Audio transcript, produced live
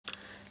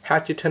how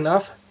to turn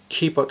off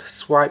keyboard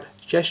swipe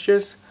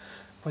gestures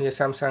on your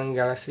Samsung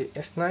Galaxy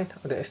S9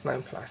 or the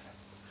S9 Plus.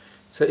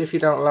 So if you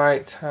don't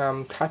like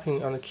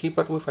typing on the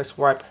keyboard with a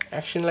swipe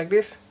action like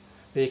this,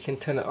 then you can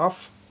turn it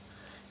off.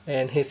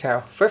 And here's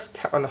how. First,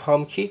 tap on the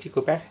home key to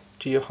go back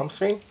to your home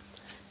screen.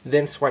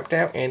 Then swipe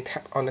down and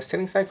tap on the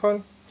settings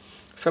icon.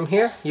 From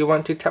here, you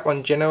want to tap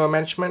on General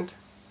Management.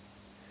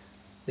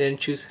 Then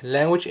choose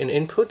Language and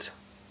Input.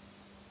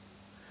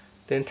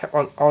 Then tap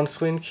on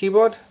On-Screen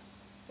Keyboard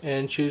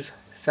and choose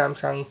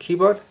Samsung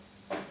Keyboard.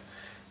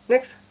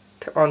 Next,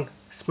 tap on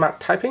Smart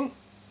Typing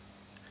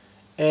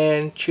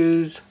and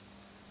choose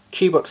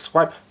Keyboard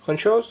Swipe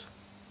Controls.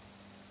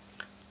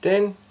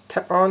 Then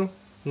tap on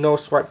No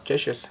Swipe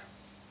Gestures.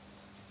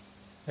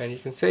 And you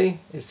can see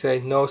it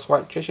says No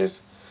Swipe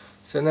Gestures.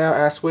 So now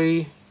as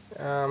we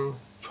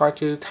try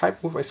to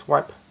type with a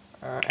swipe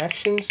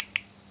actions,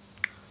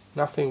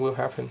 nothing will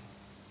happen.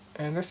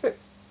 And that's it.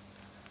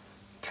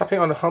 Tapping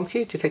on the home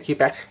key to take you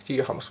back to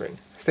your home screen.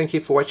 Thank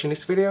you for watching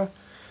this video.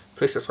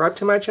 Please subscribe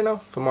to my channel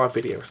for more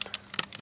videos.